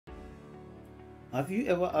Have you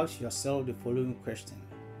ever asked yourself the following question: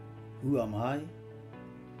 who am I?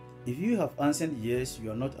 If you have answered yes,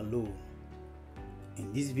 you are not alone.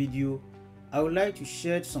 In this video, I would like to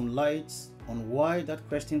shed some light on why that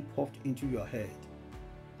question popped into your head.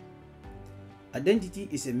 Identity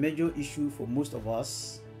is a major issue for most of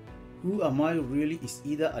us. Who am I really is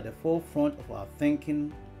either at the forefront of our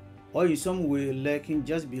thinking or in some way lurking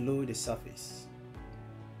just below the surface.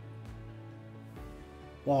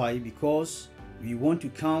 Why? Because we want to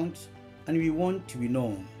count and we want to be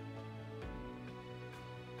known.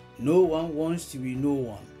 No one wants to be no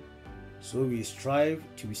one, so we strive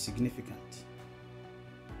to be significant.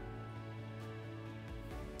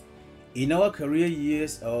 In our career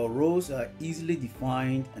years, our roles are easily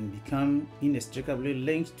defined and become inextricably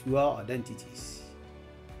linked to our identities.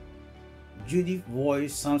 Judith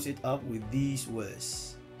Voice sums it up with these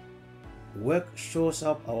words: work shows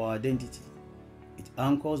up our identity. It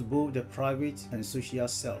anchors both the private and social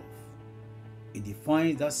self. It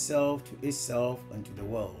defines that self to itself and to the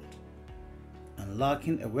world. And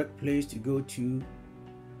lacking a workplace to go to,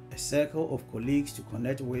 a circle of colleagues to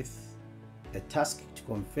connect with, a task to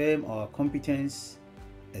confirm our competence,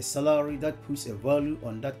 a salary that puts a value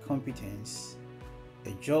on that competence,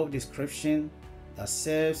 a job description that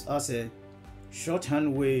serves as a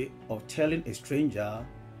shorthand way of telling a stranger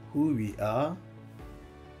who we are,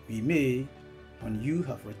 we may, when you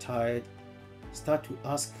have retired, start to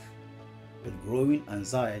ask with growing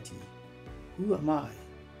anxiety, who am I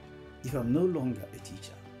if I'm no longer a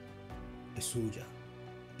teacher, a soldier,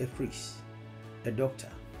 a priest, a doctor,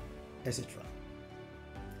 etc.?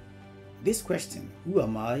 This question, who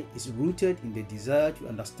am I, is rooted in the desire to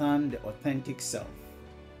understand the authentic self,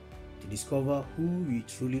 to discover who we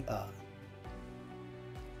truly are.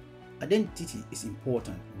 Identity is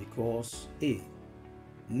important because A.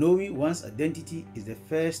 Knowing one's identity is the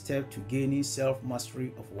first step to gaining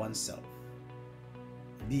self-mastery of oneself.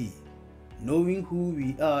 B. Knowing who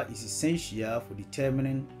we are is essential for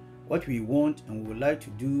determining what we want and would like to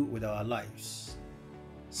do with our lives.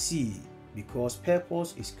 C. Because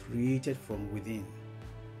purpose is created from within.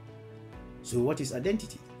 So what is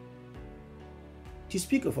identity? To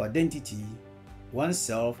speak of identity,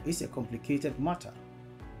 oneself is a complicated matter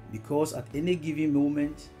because at any given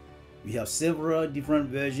moment, we have several different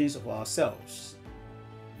versions of ourselves.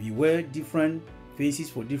 We wear different faces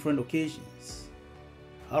for different occasions.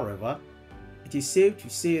 However, it is safe to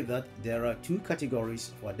say that there are two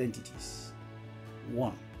categories of identities.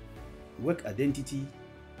 1. Work identity,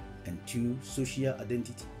 and 2. Social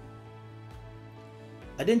identity.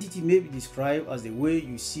 Identity may be described as the way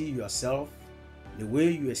you see yourself, the way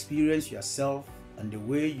you experience yourself, and the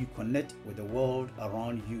way you connect with the world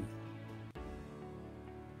around you.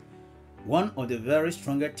 One of the very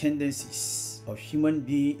strongest tendencies of human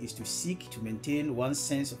beings is to seek to maintain one's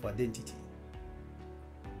sense of identity.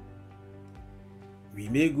 We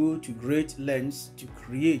may go to great lengths to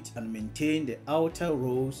create and maintain the outer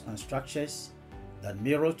roles and structures that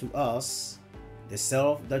mirror to us the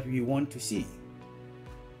self that we want to see.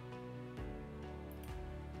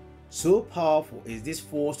 So powerful is this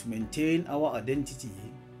force to maintain our identity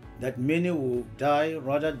that many will die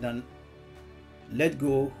rather than let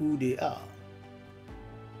go who they are.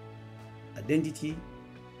 Identity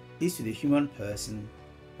is to the human person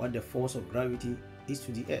what the force of gravity is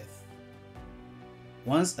to the earth.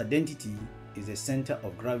 One's identity is the center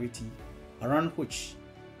of gravity around which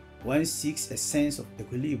one seeks a sense of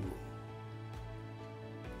equilibrium.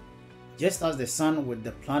 Just as the sun with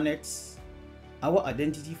the planets, our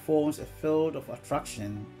identity forms a field of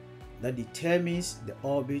attraction that determines the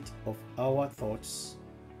orbit of our thoughts,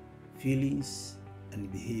 feelings,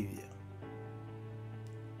 and behavior.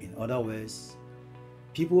 In other words,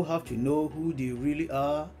 people have to know who they really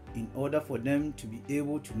are in order for them to be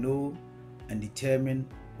able to know and determine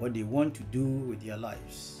what they want to do with their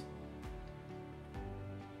lives.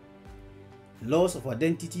 Loss of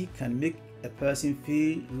identity can make a person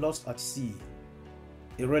feel lost at sea,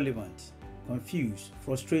 irrelevant, confused,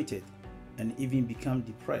 frustrated, and even become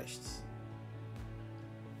depressed.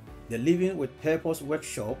 The Living with Purpose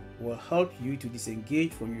workshop will help you to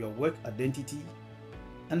disengage from your work identity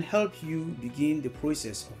and help you begin the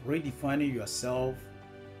process of redefining yourself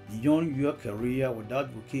beyond your career without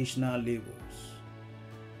vocational labels.